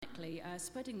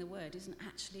spreading the word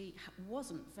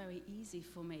wasn't very easy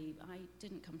for me. I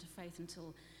didn't come to faith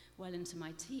until well into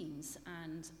my teens,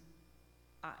 and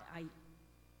I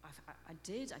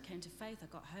came to faith. I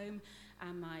got home,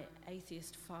 and my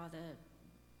atheist father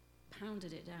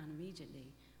pounded it down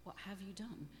immediately. What have you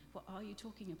done? What are you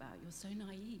talking about? You're so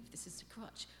naive. This is a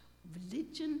crutch.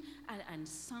 Religion and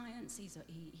science. He's a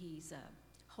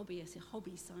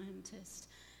hobby scientist,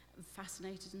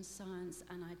 fascinated in science,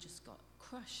 and I just got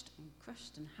crushed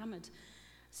and hammered.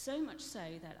 So much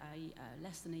so that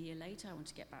less than a year later, I wanted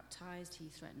to get baptized. He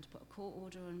threatened to put a court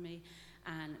order on me,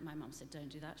 and my mum said, "Don't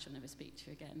do that, she'll never speak to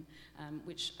you again,"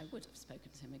 which I would have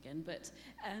spoken to him again, but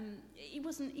it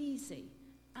wasn't easy.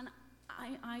 And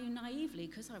I naively,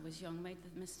 because I was young, made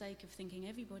the mistake of thinking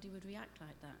everybody would react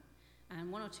like that.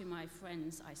 And one or two of my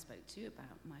friends I spoke to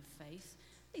about my faith,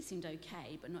 they seemed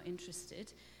okay, but not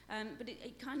interested. But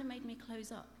it kind of made me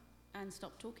close up and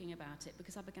stop talking about it,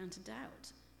 because I began to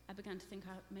doubt. I began to think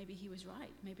maybe he was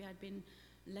right. Maybe I'd been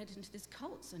led into this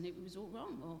cult and it was all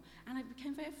wrong. And I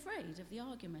became very afraid of the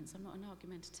arguments. I'm not an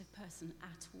argumentative person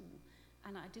at all.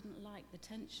 And I didn't like the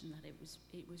tension that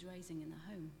it was raising in the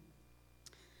home.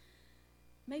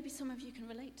 Maybe some of you can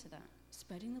relate to that.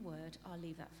 Spreading the word, I'll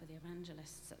leave that for the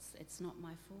evangelists. It's not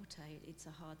my forte. It's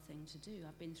a hard thing to do.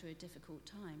 I've been through a difficult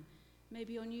time.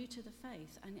 Maybe you're new to the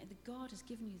faith, and God has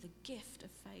given you the gift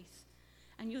of faith.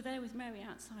 And you're there with Mary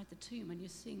outside the tomb, and you're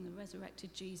seeing the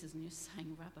resurrected Jesus, and you're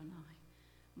saying, "Rabboni,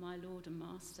 my Lord and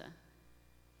Master."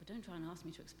 But don't try and ask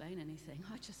me to explain anything.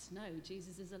 I just know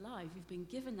Jesus is alive. You've been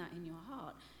given that in your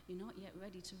heart. You're not yet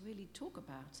ready to really talk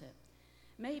about it.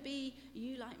 Maybe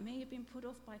you, like me, have been put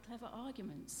off by clever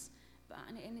arguments,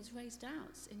 and it's raised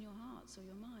doubts in your hearts or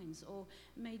your minds, or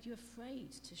made you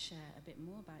afraid to share a bit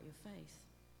more about your faith.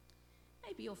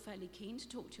 Maybe you're fairly keen to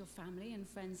talk to your family and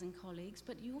friends and colleagues,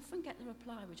 but you often get the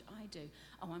reply, which I do,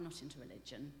 "Oh, I'm not into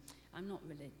religion. I'm not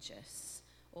religious."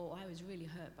 Or, "I was really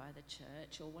hurt by the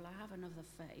church." Or, "Well, I have another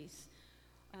faith."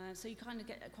 So you kind of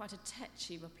get quite a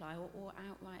tetchy reply, or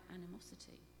outright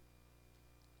animosity.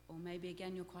 Or maybe,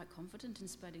 again, you're quite confident in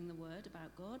spreading the word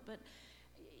about God, but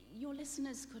your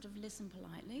listeners could have listened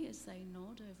politely as they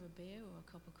nod over a beer or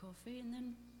a cup of coffee and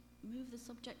then move the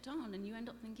subject on, and you end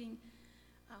up thinking,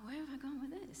 "Where have I gone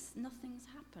with this? Nothing's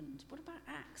happened. What about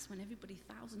Acts, when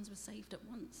thousands were saved at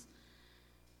once?"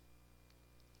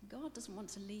 God doesn't want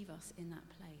to leave us in that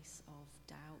place of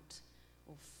doubt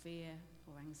or fear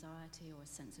or anxiety or a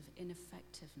sense of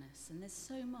ineffectiveness. And there's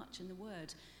so much in the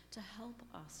word to help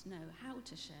us know how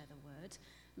to share the word,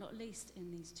 not least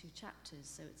in these 2 chapters,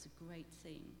 so it's a great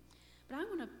theme. But I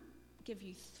want to give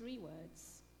you 3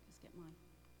 words. Let's get mine.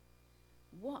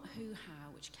 What, who,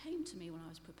 how, which came to me when I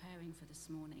was preparing for this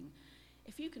morning.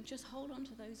 If you can just hold on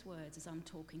to those words as I'm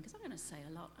talking, because I'm going to say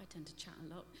a lot, I tend to chat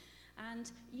a lot,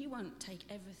 and you won't take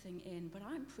everything in, but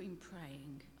I have been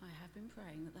praying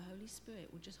that the Holy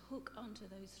Spirit will just hook onto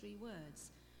those 3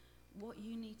 words. What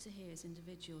you need to hear as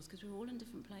individuals, because we're all in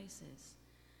different places.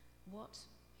 What,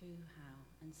 who, how,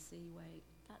 and see where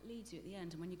that leads you at the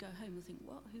end. And when you go home, you'll think,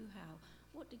 what, who, how?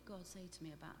 What did God say to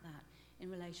me about that in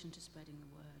relation to spreading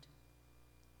the word?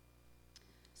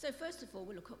 So first of all,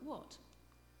 we'll look at what.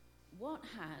 What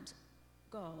had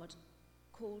God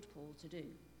called Paul to do?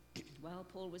 Well,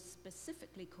 Paul was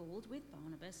specifically called with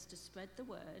Barnabas to spread the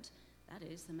word, that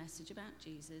is, the message about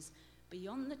Jesus,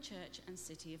 beyond the church and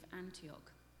city of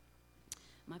Antioch.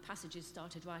 My passages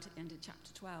started right at the end of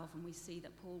chapter 12, and we see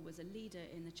that Paul was a leader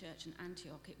in the church in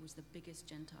Antioch. It was the biggest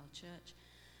Gentile church,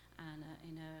 and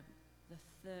the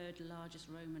 3rd largest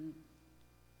Roman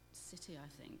city, I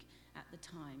think, at the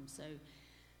time.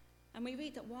 And we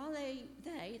read that while they,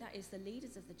 that is the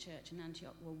leaders of the church in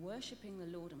Antioch, were worshipping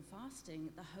the Lord and fasting,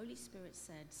 the Holy Spirit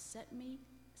said,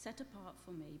 set apart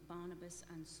for me Barnabas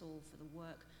and Saul for the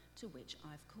work to which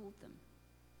I've called them.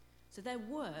 So their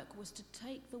work was to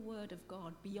take the word of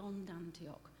God beyond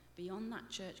Antioch, beyond that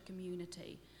church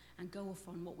community, and go off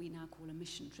on what we now call a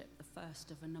mission trip, the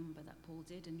first of a number that Paul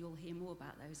did, and you'll hear more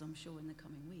about those, I'm sure, in the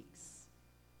coming weeks.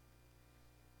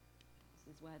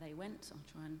 This is where they went.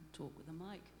 I'll try and talk with the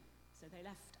mic. So they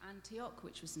left Antioch,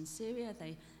 which was in Syria.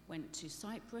 They went to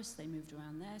Cyprus. They moved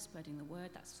around there, spreading the word.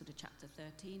 That's sort of chapter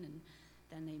 13. And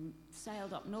then they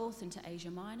sailed up north into Asia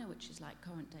Minor, which is like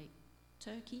current-day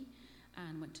Turkey,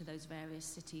 and went to those various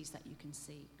cities that you can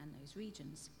see and those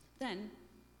regions. Then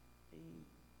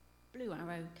the blue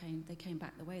arrow came. They came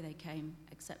back the way they came,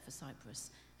 except for Cyprus,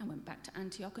 and went back to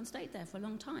Antioch and stayed there for a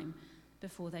long time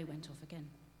before they went off again.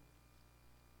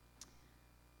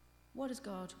 What has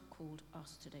God called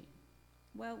us to do?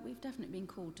 Well, we've definitely been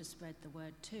called to spread the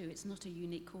word too. It's not a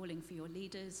unique calling for your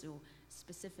leaders or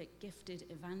specific gifted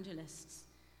evangelists.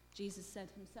 Jesus said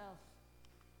himself,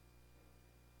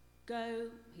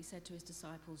 "Go," he said to his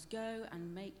disciples, "go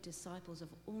and make disciples of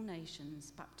all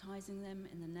nations, baptizing them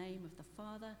in the name of the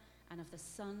Father and of the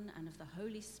Son and of the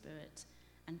Holy Spirit,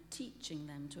 and teaching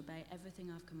them to obey everything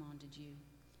I've commanded you."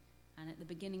 And at the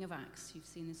beginning of Acts, you've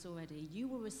seen this already, "You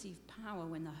will receive power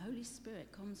when the Holy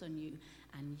Spirit comes on you,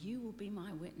 and you will be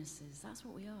my witnesses." That's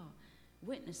what we are,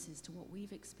 witnesses to what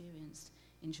we've experienced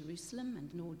in Jerusalem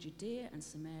and in all Judea and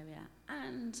Samaria,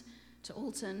 and to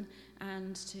Alton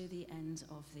and to the end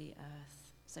of the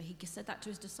earth. So he said that to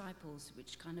his disciples,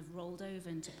 which kind of rolled over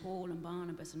into Paul and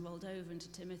Barnabas, and rolled over into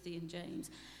Timothy and James,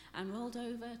 and rolled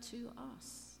over to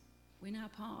us. We're now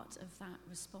part of that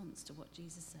response to what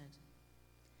Jesus said.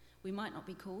 We might not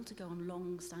be called to go on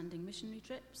long-standing missionary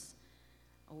trips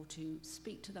or to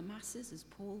speak to the masses, as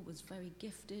Paul was very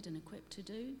gifted and equipped to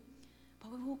do,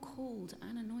 but we're all called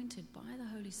and anointed by the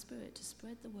Holy Spirit to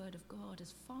spread the word of God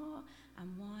as far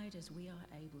and wide as we are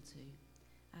able to,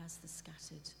 as the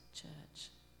scattered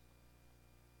church.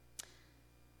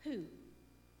 Who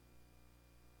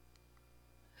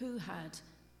had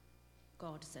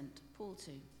God sent Paul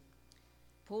to?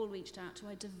 Paul reached out to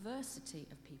a diversity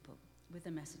of people with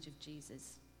the message of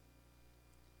Jesus.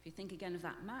 If you think again of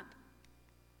that map,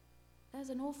 there's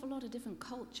an awful lot of different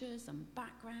cultures and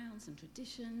backgrounds and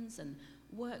traditions and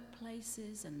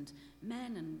workplaces and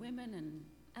men and women and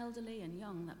elderly and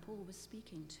young that Paul was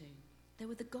speaking to. There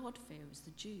were the God-fearers,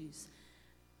 the Jews,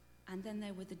 and then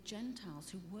there were the Gentiles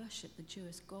who worshipped the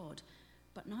Jewish God,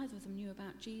 but neither of them knew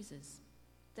about Jesus.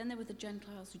 Then there were the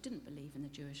Gentiles who didn't believe in the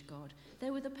Jewish God.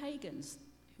 There were the pagans,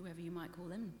 whoever you might call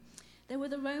them. There were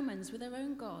the Romans with their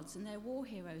own gods and their war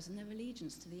heroes and their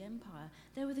allegiance to the empire.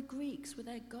 There were the Greeks with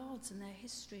their gods and their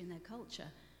history and their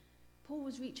culture. Paul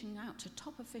was reaching out to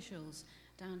top officials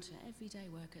down to everyday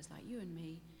workers like you and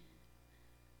me.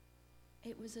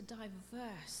 It was a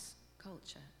diverse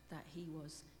culture that he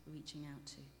was reaching out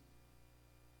to.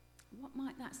 What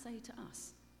might that say to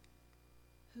us?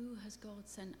 Who has God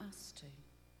sent us to?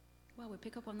 Well, we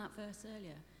pick up on that verse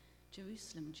earlier.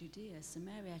 Jerusalem, Judea,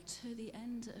 Samaria, to the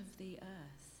end of the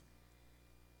earth.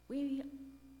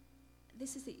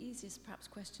 This is the easiest, perhaps,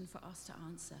 question for us to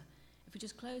answer. If we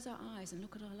just close our eyes and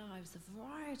look at our lives, the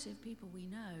variety of people we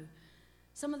know,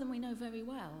 some of them we know very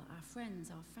well, our friends,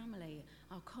 our family,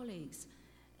 our colleagues,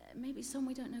 maybe some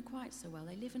we don't know quite so well.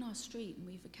 They live in our street and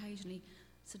we've occasionally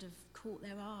sort of caught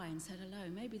their eye and said hello.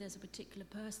 Maybe there's a particular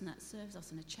person that serves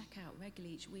us in a checkout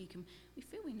regularly each week and we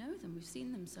feel we know them, we've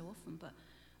seen them so often, but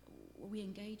are we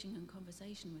engaging in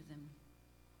conversation with them?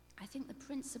 I think the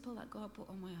principle that God put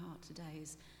on my heart today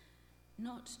is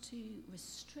not to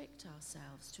restrict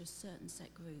ourselves to a certain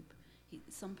set group.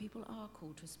 Some people are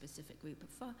called to a specific group, but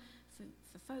for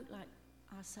folk like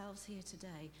ourselves here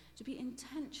today, to be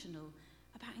intentional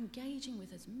about engaging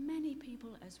with as many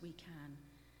people as we can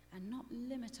and not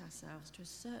limit ourselves to a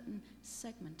certain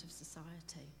segment of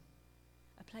society,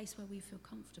 a place where we feel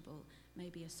comfortable,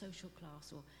 maybe a social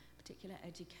class or particular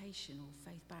education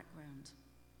or faith background,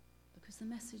 because the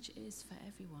message is for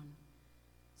everyone.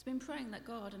 I've been praying that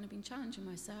God, and I've been challenging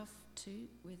myself too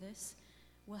with this,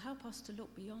 will help us to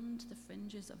look beyond the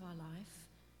fringes of our life,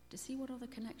 to see what other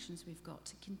connections we've got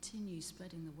to continue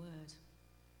spreading the word.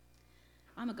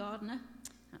 I'm a gardener.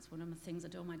 That's one of the things I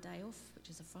do on my day off, which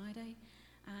is a Friday.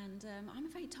 And I'm a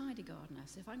very tidy gardener,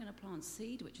 so if I'm going to plant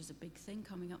seed, which is a big thing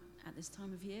coming up at this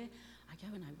time of year, I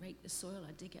go and I rake the soil,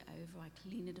 I dig it over, I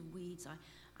clean it of weeds.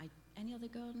 Any other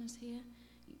gardeners here?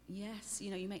 Yes,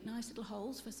 you make nice little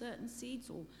holes for certain seeds,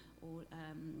 or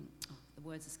the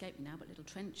words escape me now, but little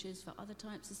trenches for other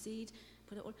types of seed.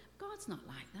 Put it all. God's not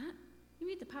like that. You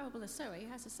read the parable of the sower, he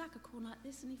has a sack of corn like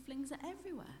this and he flings it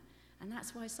everywhere. And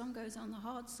that's why some goes on the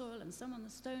hard soil and some on the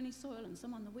stony soil and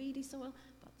some on the weedy soil,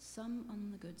 but some on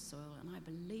the good soil. And I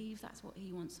believe that's what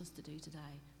he wants us to do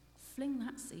today. Fling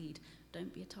that seed.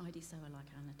 Don't be a tidy sower like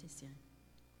Anna Tissier.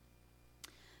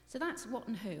 So that's what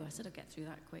and who. I said I'd get through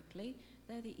that quickly.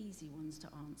 They're the easy ones to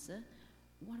answer.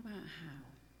 What about how?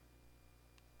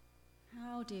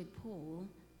 How did Paul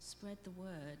spread the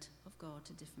word of God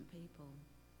to different people?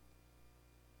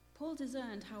 Paul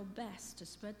discerned how best to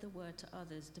spread the word to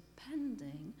others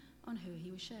depending on who he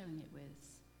was sharing it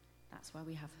with. That's why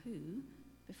we have who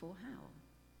before how.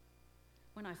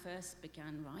 When I first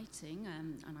began writing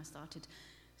and I started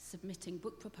submitting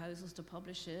book proposals to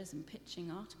publishers and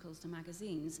pitching articles to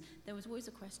magazines, there was always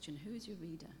a question: who is your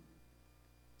reader?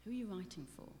 Who are you writing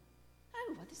for?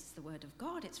 Oh, well, this is the word of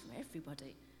God, it's for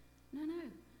everybody. No.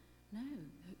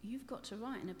 You've got to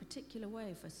write in a particular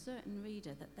way for a certain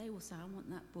reader that they will say, I want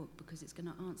that book because it's going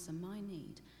to answer my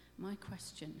need, my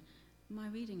question, my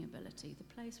reading ability,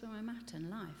 the place where I'm at in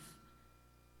life.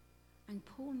 And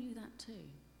Paul knew that too.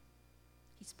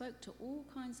 He spoke to all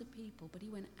kinds of people, but he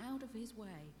went out of his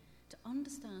way to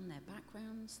understand their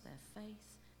backgrounds, their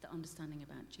faith, their understanding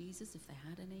about Jesus, if they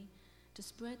had any, to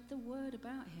spread the word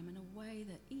about him in a way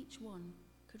that each one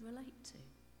could relate to.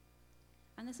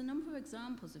 And there's a number of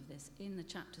examples of this in the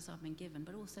chapters I've been given,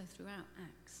 but also throughout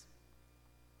Acts.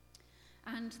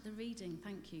 And the reading,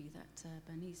 thank you, that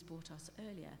Bernice brought us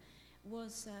earlier,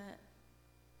 was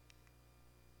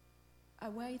a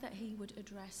way that he would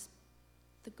address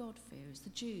the God-fearers, the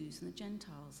Jews and the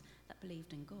Gentiles that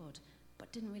believed in God,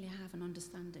 but didn't really have an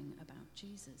understanding about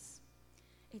Jesus.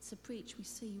 It's a preach we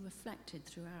see reflected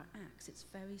throughout Acts. It's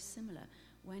very similar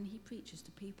when he preaches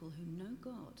to people who know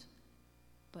God,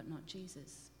 but not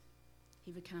Jesus.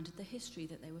 He recounted the history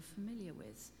that they were familiar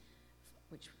with,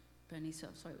 which Bernice,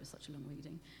 sorry it was such a long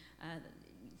reading,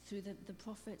 through the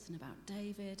prophets and about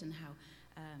David and how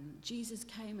Jesus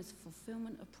came as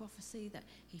fulfillment of prophecy, that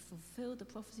he fulfilled the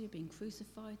prophecy of being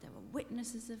crucified. There were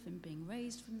witnesses of him being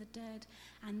raised from the dead,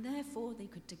 and therefore they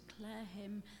could declare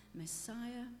him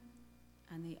Messiah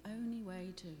and the only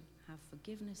way to have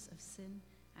forgiveness of sin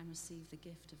and receive the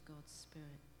gift of God's Spirit.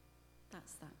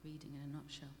 That's that reading in a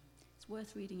nutshell. It's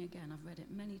worth reading again. I've read it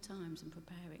many times in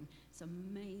preparing. It's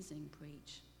amazing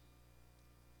preach.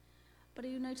 But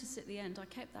you notice at the end, I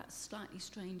kept that slightly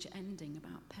strange ending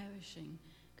about perishing,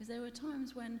 because there were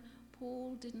times when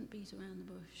Paul didn't beat around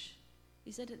the bush.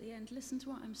 He said at the end, listen to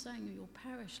what I'm saying, or you'll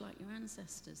perish like your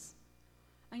ancestors.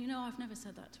 And you know, I've never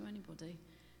said that to anybody,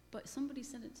 but somebody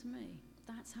said it to me.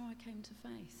 That's how I came to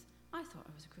faith. I thought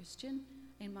I was a Christian.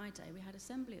 In my day, we had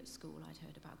assembly at school. I'd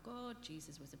heard about God.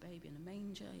 Jesus was a baby in a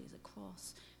manger. He was a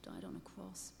cross, died on a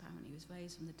cross. Apparently he was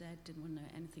raised from the dead. Didn't want to know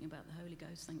anything about the Holy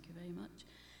Ghost. Thank you very much.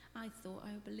 I thought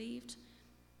I believed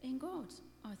in God.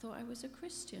 I thought I was a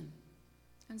Christian.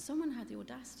 And someone had the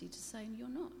audacity to say, you're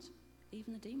not.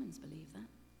 Even the demons believe that.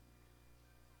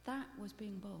 That was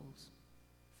being bold,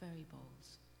 very bold.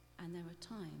 And there are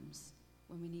times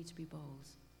when we need to be bold.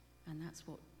 And that's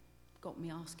what got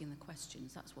me asking the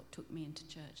questions. That's what took me into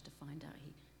church, to find out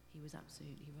he was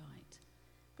absolutely right.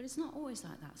 But it's not always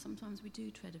like that. Sometimes we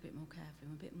do tread a bit more carefully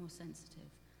and a bit more sensitive.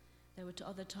 There were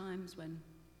other times when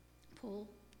Paul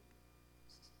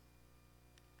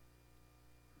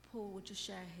would just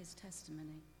share his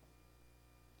testimony.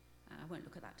 I won't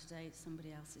look at that today. It's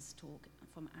somebody else's talk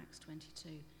from Acts 22.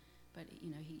 But, you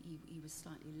know, he was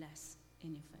slightly less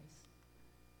in your face.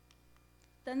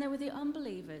 Then there were the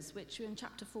unbelievers, which are in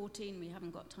chapter 14. We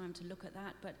haven't got time to look at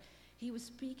that. But he was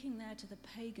speaking there to the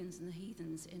pagans and the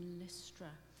heathens in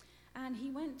Lystra. And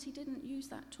he didn't use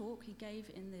that talk he gave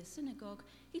in the synagogue.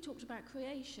 He talked about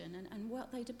creation and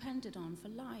what they depended on for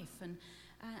life, and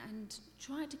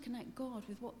tried to connect God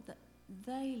with what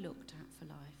they looked at for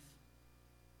life,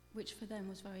 which for them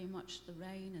was very much the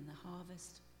rain and the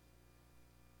harvest.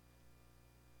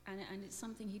 And it's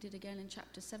something he did again in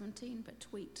chapter 17, but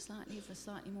tweaked slightly for a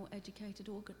slightly more educated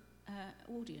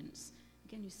audience.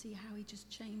 Again, you see how he just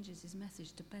changes his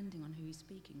message depending on who he's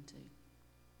speaking to.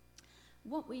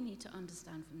 What we need to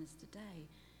understand from this today,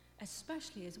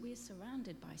 especially as we are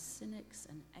surrounded by cynics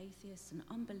and atheists and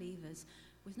unbelievers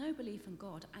with no belief in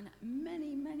God, and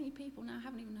many, many people now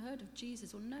haven't even heard of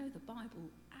Jesus or know the Bible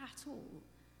at all,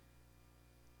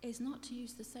 is not to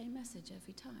use the same message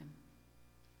every time.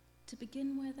 To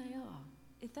begin where they are.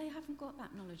 If they haven't got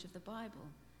that knowledge of the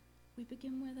Bible, we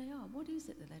begin where they are. What is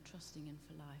it that they're trusting in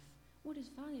for life? What is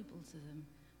valuable to them?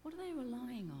 What are they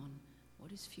relying on?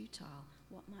 What is futile?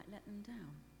 What might let them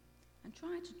down? And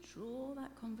try to draw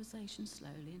that conversation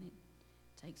slowly, and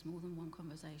it takes more than one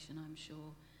conversation, I'm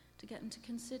sure, to get them to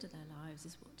consider their lives,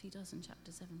 is what he does in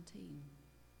chapter 17.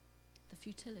 The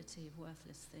futility of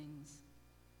worthless things.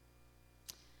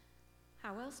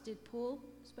 How else did Paul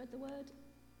spread the word?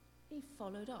 He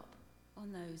followed up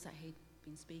on those that he'd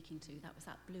been speaking to. That was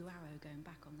that blue arrow going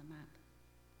back on the map.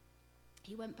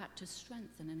 He went back to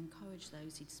strengthen and encourage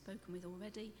those he'd spoken with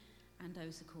already, and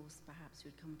those, of course, perhaps who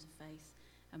had come to faith.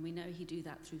 And we know he'd do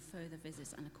that through further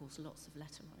visits and, of course, lots of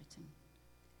letter writing.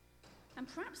 And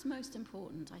perhaps most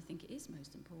important, I think it is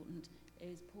most important,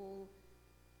 is Paul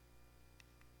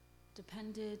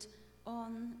depended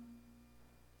on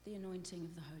the anointing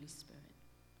of the Holy Spirit.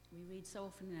 We read so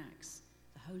often in Acts,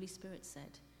 the Holy Spirit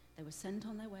said. They were sent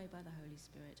on their way by the Holy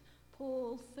Spirit.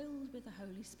 Paul, filled with the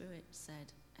Holy Spirit,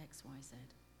 said X, Y, Z.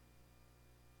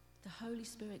 The Holy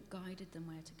Spirit guided them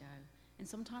where to go, and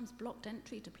sometimes blocked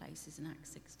entry to places in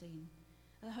Acts 16.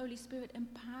 The Holy Spirit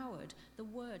empowered the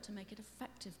word to make it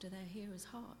effective to their hearers'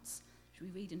 hearts, which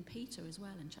we read in Peter as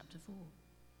well in chapter 4.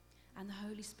 and the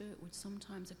Holy Spirit would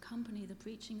sometimes accompany the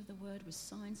preaching of the word with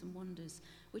signs and wonders,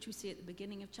 which we see at the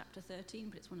beginning of chapter 13,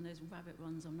 but it's one of those rabbit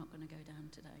runs I'm not going to go down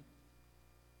today.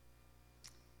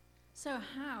 So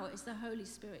how is the Holy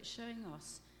Spirit showing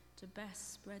us to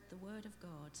best spread the word of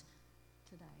God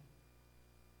today?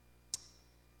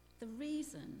 The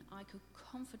reason I could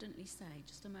confidently say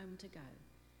just a moment ago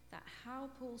that how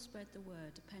Paul spread the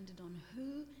word depended on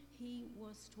who he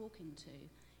was talking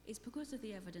to is because of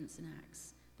the evidence in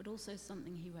Acts, but also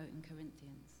something he wrote in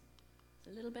Corinthians.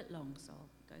 It's a little bit long, so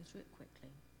I'll go through it quickly.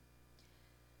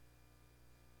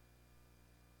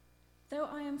 Though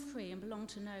I am free and belong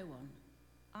to no one,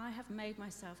 I have made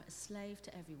myself a slave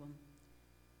to everyone,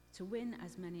 to win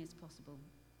as many as possible.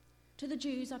 To the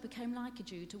Jews I became like a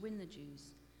Jew to win the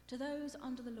Jews. To those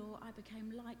under the law I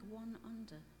became like one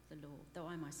under the law, though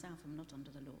I myself am not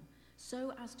under the law,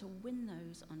 so as to win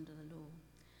those under the law.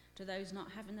 To those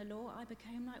not having the law I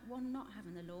became like one not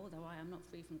having the law, though I am not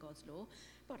free from God's law,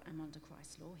 but I'm under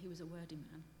Christ's law. He was a wordy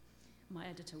man. My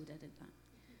editor would edit that.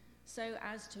 So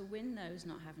as to win those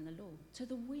not having the law. To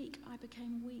the weak I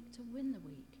became weak to win the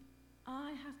weak.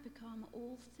 I have become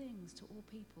all things to all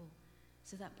people,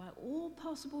 so that by all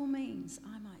possible means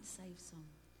I might save some.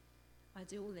 I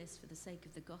do all this for the sake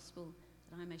of the gospel,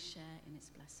 that I may share in its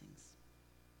blessings.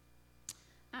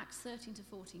 Acts 13 to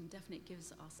 14 definitely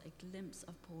gives us a glimpse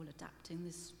of Paul adapting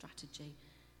this strategy,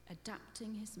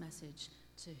 adapting his message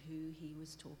to who he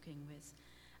was talking with.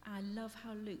 I love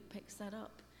how Luke picks that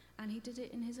up, and he did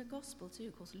it in his gospel too.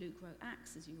 Of course, Luke wrote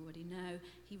Acts, as you already know.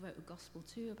 He wrote a gospel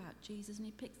too about Jesus, and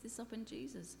he picks this up in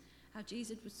Jesus, how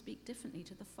Jesus would speak differently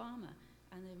to the farmer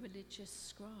and the religious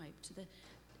scribe, to the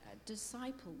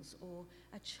disciples or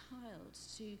a child,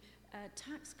 to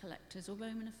tax collectors or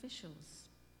Roman officials.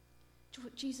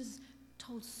 Jesus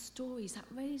told stories that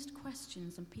raised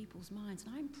questions in people's minds,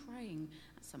 and I'm praying,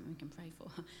 that's something we can pray for,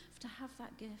 to have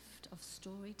that gift of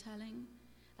storytelling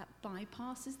that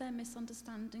bypasses their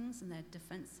misunderstandings and their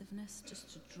defensiveness,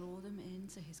 just to draw them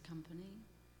into his company.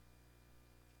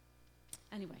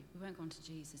 Anyway, we won't go on to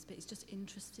Jesus, but it's just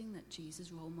interesting that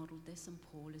Jesus role modelled this and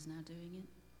Paul is now doing it,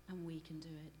 and we can do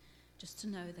it. Just to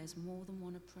know there's more than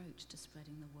one approach to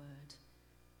spreading the word.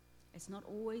 It's not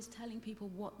always telling people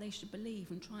what they should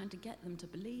believe and trying to get them to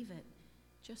believe it.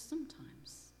 Just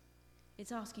sometimes.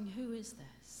 It's asking, who is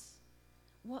this?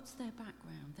 What's their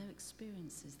background, their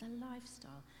experiences, their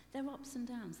lifestyle, their ups and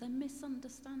downs, their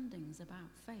misunderstandings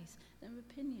about faith, their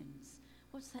opinions?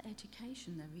 What's their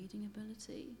education, their reading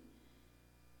ability?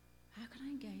 How can I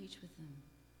engage with them?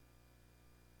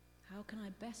 How can I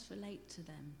best relate to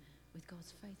them with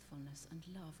God's faithfulness and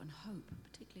love and hope,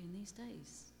 particularly in these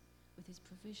days, with his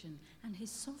provision and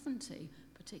his sovereignty,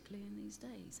 particularly in these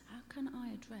days? How can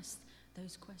I address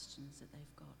those questions that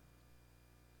they've got?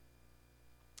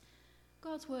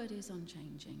 God's word is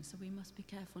unchanging, so we must be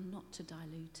careful not to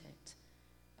dilute it.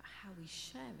 But how we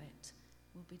share it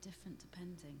will be different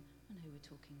depending on who we're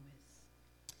talking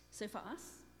with. So for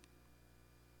us,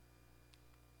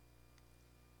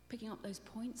 picking up those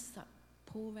points that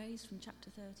Paul raised from chapter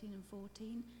 13 and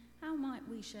 14, how might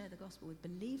we share the gospel with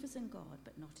believers in God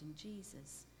but not in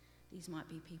Jesus? These might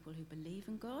be people who believe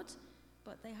in God,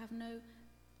 but they have no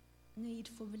need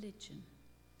for religion.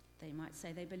 They might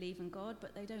say they believe in God,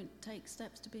 but they don't take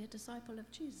steps to be a disciple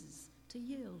of Jesus, to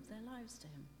yield their lives to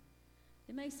him.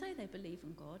 They may say they believe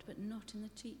in God, but not in the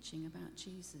teaching about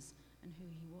Jesus and who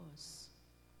he was.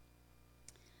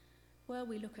 Well,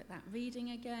 we look at that reading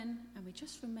again, and we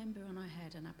just remember on our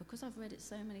head, and because I've read it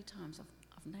so many times,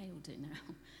 I've nailed it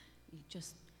now.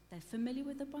 They're familiar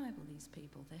with the Bible, these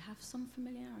people. They have some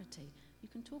familiarity. You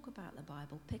can talk about the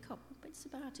Bible, pick up bits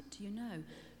about it, do you know?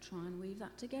 Try and weave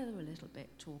that together a little bit.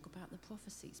 Talk about the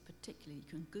prophecies, particularly. You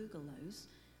can Google those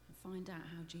and find out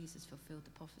how Jesus fulfilled the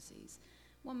prophecies.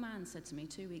 One man said to me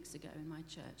 2 weeks ago in my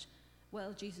church,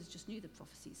 well, Jesus just knew the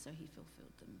prophecies, so he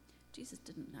fulfilled them. Jesus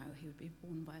didn't know he would be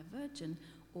born by a virgin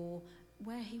or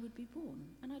where he would be born.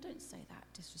 And I don't say that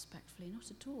disrespectfully, not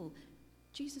at all.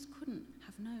 Jesus couldn't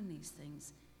have known these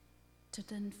things to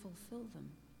then fulfill them.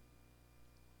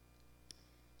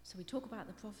 So we talk about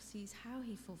the prophecies, how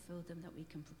he fulfilled them, that we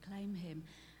can proclaim him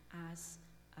as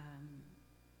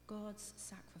God's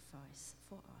sacrifice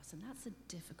for us. And that's a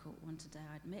difficult one today,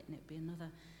 I admit, and it'd be another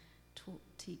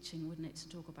teaching, wouldn't it, to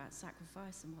talk about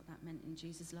sacrifice and what that meant in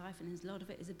Jesus' life. And a lot of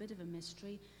it is a bit of a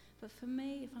mystery. But for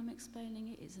me, if I'm explaining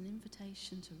it, it's an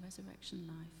invitation to resurrection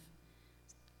life.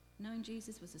 Knowing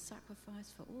Jesus was a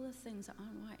sacrifice for all the things that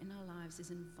aren't right in our lives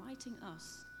is inviting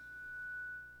us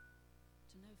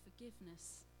to know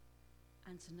forgiveness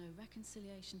and to know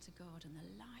reconciliation to God and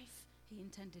the life he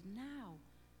intended now,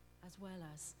 as well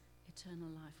as eternal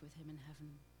life with him in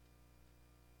heaven.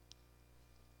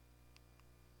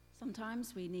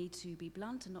 Sometimes we need to be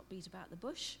blunt and not beat about the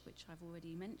bush, which I've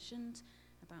already mentioned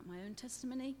about my own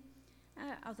testimony.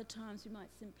 Other times we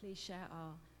might simply share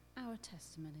our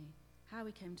testimony, how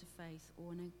we came to faith,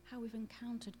 or how we've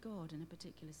encountered God in a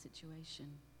particular situation.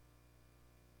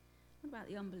 What about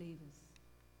the unbelievers?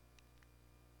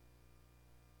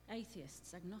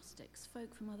 Atheists, agnostics,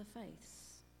 folk from other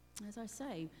faiths. As I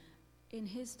say, in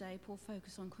his day, Paul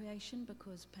focused on creation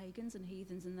because pagans and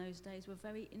heathens in those days were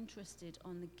very interested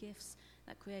on the gifts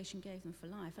that creation gave them for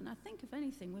life. And I think, if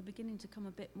anything, we're beginning to come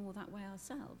a bit more that way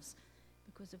ourselves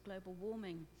because of global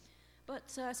warming. But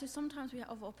so sometimes we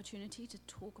have opportunity to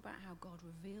talk about how God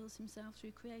reveals himself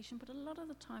through creation, but a lot of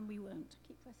the time we won't.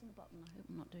 Keep pressing the button. I hope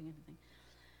I'm not doing anything.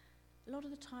 A lot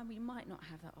of the time we might not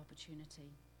have that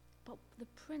opportunity. But the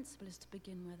principle is to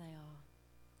begin where they are.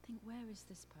 Think, where is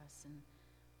this person?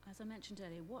 As I mentioned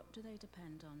earlier, what do they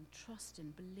depend on? Trust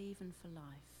in, believe in for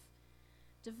life.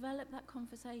 Develop that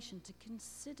conversation to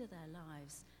consider their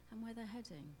lives and where they're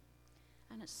heading.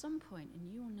 And at some point, and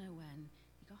you will know when,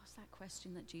 you ask that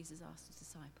question that Jesus asked his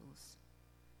disciples.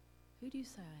 Who do you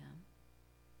say I am?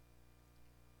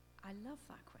 I love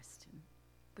that question,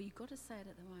 but you've got to say it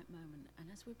at the right moment. And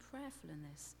as we're prayerful in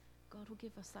this, God will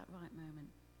give us that right moment.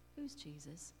 Who's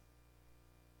Jesus?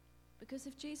 Because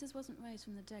if Jesus wasn't raised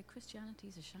from the dead, Christianity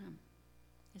is a sham.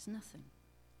 It's nothing.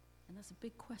 And that's a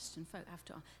big question folk have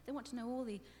to ask. They want to know all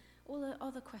the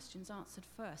other questions answered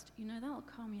first. You know, that'll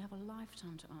come. You have a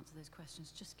lifetime to answer those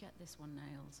questions. Just get this one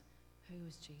nailed. Who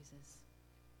is Jesus?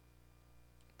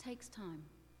 It takes time.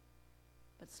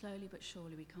 But slowly but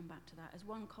surely we come back to that. As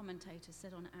one commentator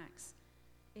said on Acts,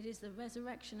 it is the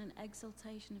resurrection and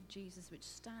exaltation of Jesus which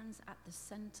stands at the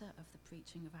center of the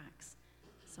preaching of Acts.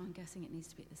 So I'm guessing it needs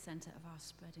to be at the center of our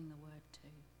spreading the word too.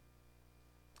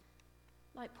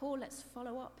 Like Paul, let's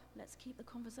follow up. Let's keep the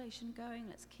conversation going.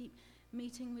 Let's keep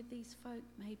meeting with these folk.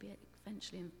 Maybe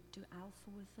eventually do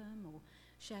Alpha with them or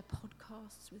share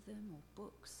podcasts with them or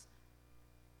books.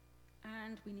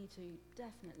 And we need to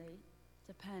definitely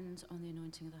depend on the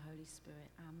anointing of the Holy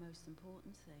Spirit, our most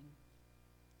important thing.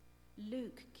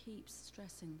 Luke keeps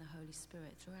stressing the Holy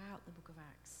Spirit throughout the book of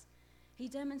Acts. He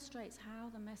demonstrates how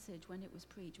the message, when it was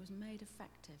preached, was made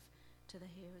effective to the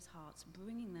hearers' hearts,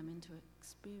 bringing them into an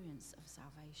experience of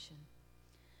salvation.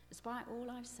 Despite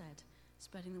all I've said,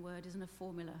 spreading the word isn't a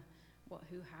formula. What,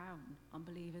 who, how,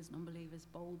 unbelievers, non-believers,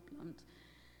 bold, blunt.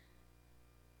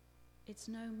 It's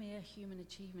no mere human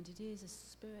achievement. It is a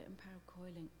spirit-empowered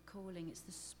calling. It's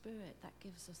the Spirit that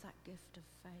gives us that gift of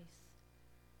faith.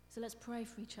 So let's pray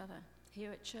for each other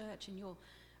here at church, in your,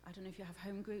 I don't know if you have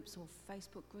home groups or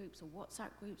Facebook groups or WhatsApp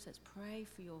groups. Let's pray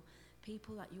for your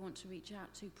people that you want to reach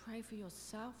out to. Pray for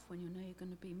yourself when you know you're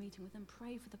going to be meeting with them.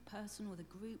 Pray for the person or the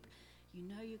group you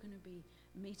know you're going to be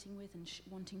meeting with and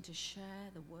wanting to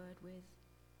share the word with.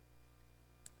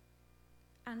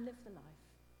 And live the life.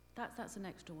 That's an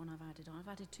extra one I've added on.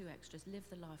 I've added 2 extras. Live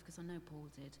the life, because I know Paul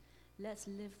did. Let's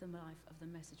live the life of the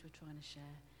message we're trying to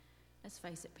share. Let's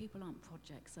face it, people aren't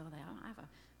projects, are they? I have a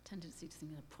tendency to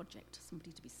think of a project,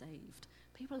 somebody to be saved.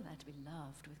 People are there to be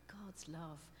loved with God's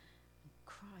love and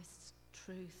Christ's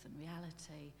truth and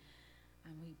reality.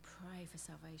 And we pray for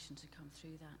salvation to come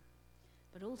through that.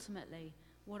 But ultimately,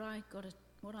 what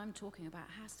I'm talking about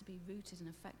has to be rooted and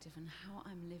effective in how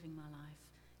I'm living my life.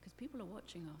 Because people are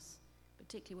watching us,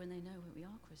 particularly when they know that we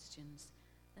are Christians.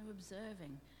 They're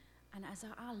observing. And as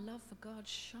our love for God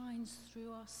shines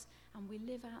through us and we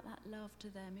live out that love to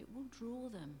them, it will draw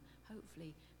them,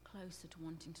 hopefully, closer to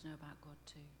wanting to know about God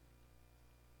too.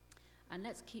 And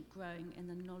let's keep growing in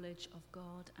the knowledge of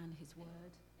God and his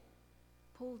word.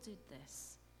 Paul did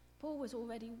this. Paul was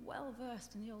already well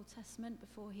versed in the Old Testament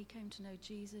before he came to know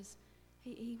Jesus.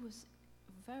 He was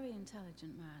a very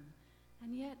intelligent man.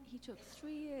 And yet he took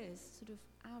 3 years sort of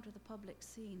out of the public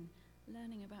scene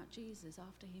learning about Jesus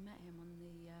after he met him on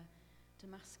the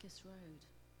Damascus Road.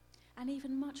 And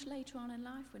even much later on in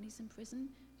life when he's in prison,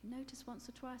 you notice once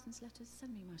or twice in his letters,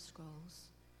 send me my scrolls,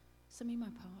 send me my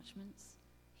parchments.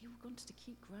 He wanted to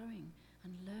keep growing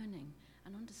and learning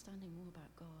and understanding more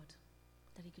about God,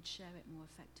 that he could share it more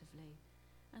effectively.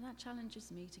 And that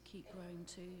challenges me to keep growing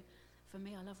too. For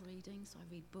me, I love reading, so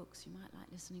I read books. You might like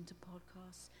listening to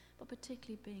podcasts, but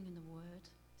particularly being in the Word,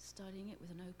 studying it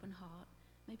with an open heart,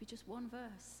 maybe just one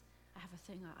verse. I have a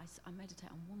thing, I meditate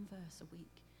on one verse a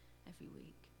week, every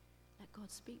week. Let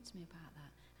God speak to me about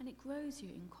that. And it grows you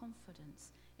in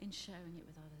confidence in sharing it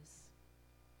with others.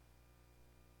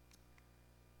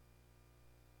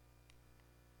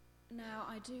 Now,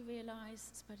 I do realise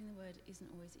spreading the word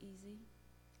isn't always easy.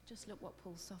 Just look what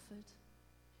Paul suffered.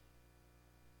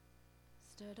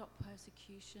 Stirred up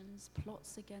persecutions,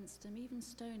 plots against him, even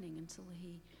stoning until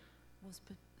he was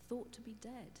thought to be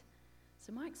dead.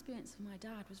 So my experience of my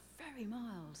dad was very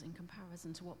mild in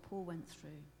comparison to what Paul went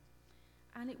through.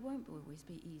 And it won't always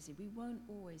be easy. We won't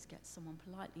always get someone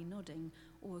politely nodding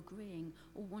or agreeing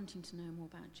or wanting to know more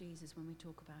about Jesus when we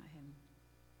talk about him.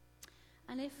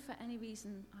 And if for any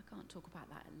reason, I can't talk about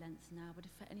that at length now, but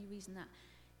if for any reason that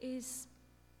is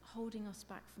holding us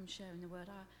back from sharing the word,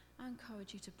 I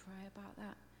encourage you to pray about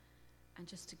that and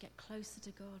just to get closer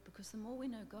to God, because the more we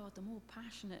know God, the more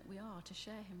passionate we are to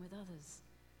share him with others,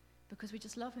 because we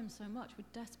just love him so much. We're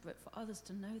desperate for others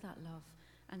to know that love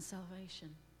and salvation.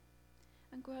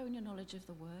 And grow in your knowledge of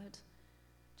the word.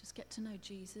 Just get to know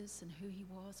Jesus and who he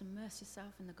was, immerse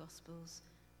yourself in the Gospels,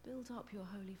 build up your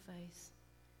holy faith,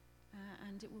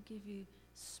 and it will give you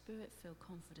spirit-filled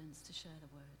confidence to share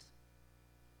the word.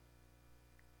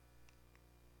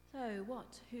 So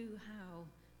what, who, how?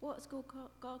 What has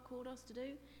God called us to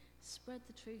do? Spread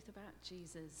the truth about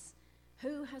Jesus.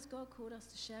 Who has God called us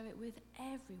to share it with?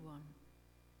 Everyone.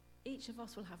 Each of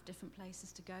us will have different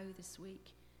places to go this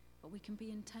week, but we can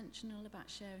be intentional about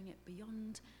sharing it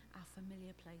beyond our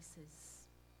familiar places.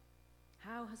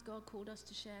 How has God called us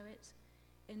to share it?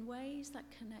 In ways that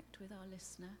connect with our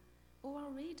listener or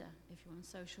our reader, if you're on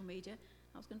social media.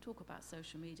 I was going to talk about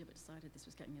social media, but decided this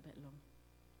was getting a bit long.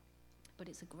 But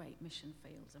it's a great mission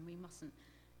field, and we mustn't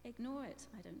ignore it,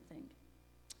 I don't think.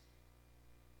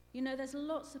 You know, there's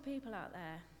lots of people out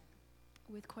there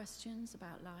with questions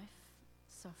about life,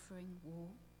 suffering, war,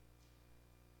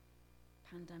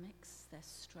 pandemics. They're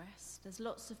stressed. There's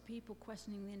lots of people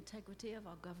questioning the integrity of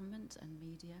our government and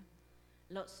media.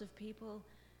 Lots of people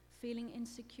feeling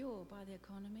insecure by the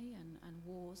economy and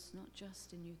wars, not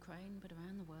just in Ukraine, but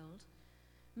around the world.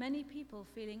 Many people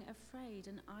feeling afraid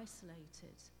and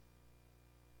isolated.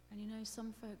 And you know,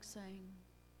 some folks saying,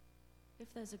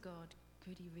 if there's a God,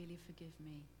 could he really forgive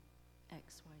me?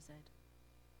 X, Y, Z.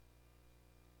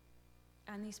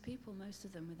 And these people, most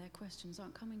of them with their questions,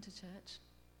 aren't coming to church.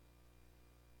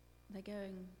 They're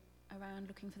going around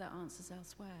looking for their answers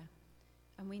elsewhere.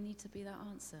 And we need to be that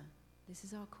answer. This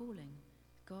is our calling.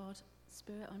 God,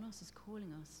 Spirit on us, is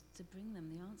calling us to bring them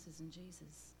the answers in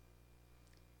Jesus.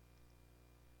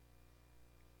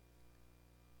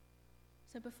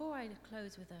 So before I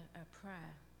close with a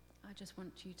prayer, I just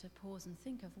want you to pause and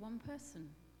think of one person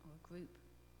or a group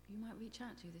you might reach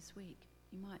out to this week.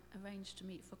 You might arrange to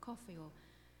meet for coffee, or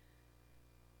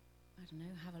I don't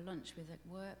know, have a lunch with at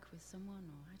work with someone,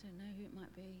 or I don't know who it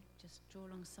might be. Just draw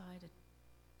alongside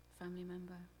a family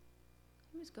member.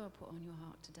 Who has God put on your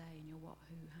heart today in your what,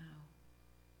 who, how?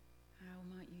 How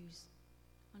might you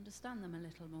understand them a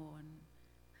little more, and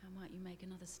how might you make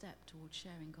another step towards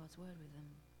sharing God's word with them?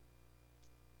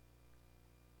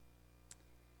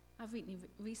 I've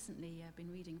recently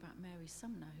been reading about Mary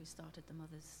Sumner, who started the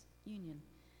Mothers' Union.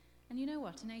 And you know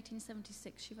what? In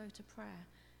 1876, she wrote a prayer,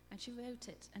 and she wrote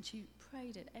it, and she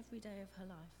prayed it every day of her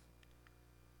life.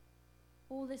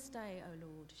 All this day, O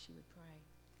Lord, she would pray,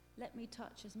 let me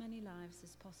touch as many lives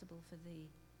as possible for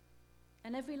thee.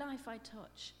 And every life I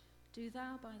touch, do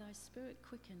thou by thy Spirit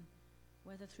quicken,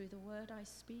 whether through the word I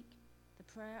speak, the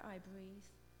prayer I breathe,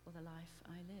 or the life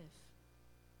I live.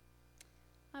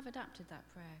 I've adapted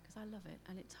that prayer because I love it,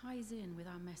 and it ties in with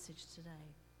our message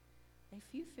today. If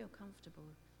you feel comfortable,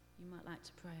 you might like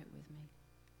to pray it with me.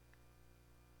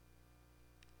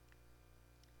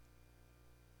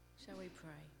 Shall we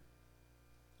pray?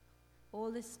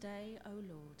 All this day, O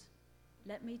Lord,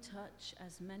 let me touch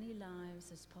as many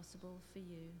lives as possible for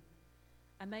you,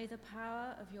 and may the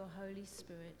power of your Holy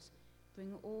Spirit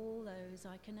bring all those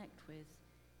I connect with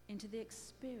into the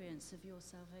experience of your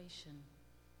salvation,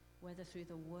 whether through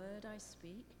the word I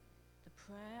speak, the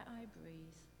prayer I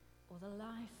breathe, or the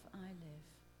life I live.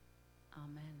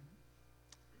 Amen.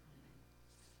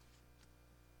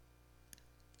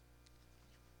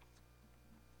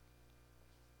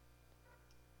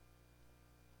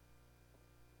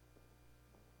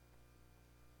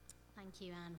 Thank you, Anne.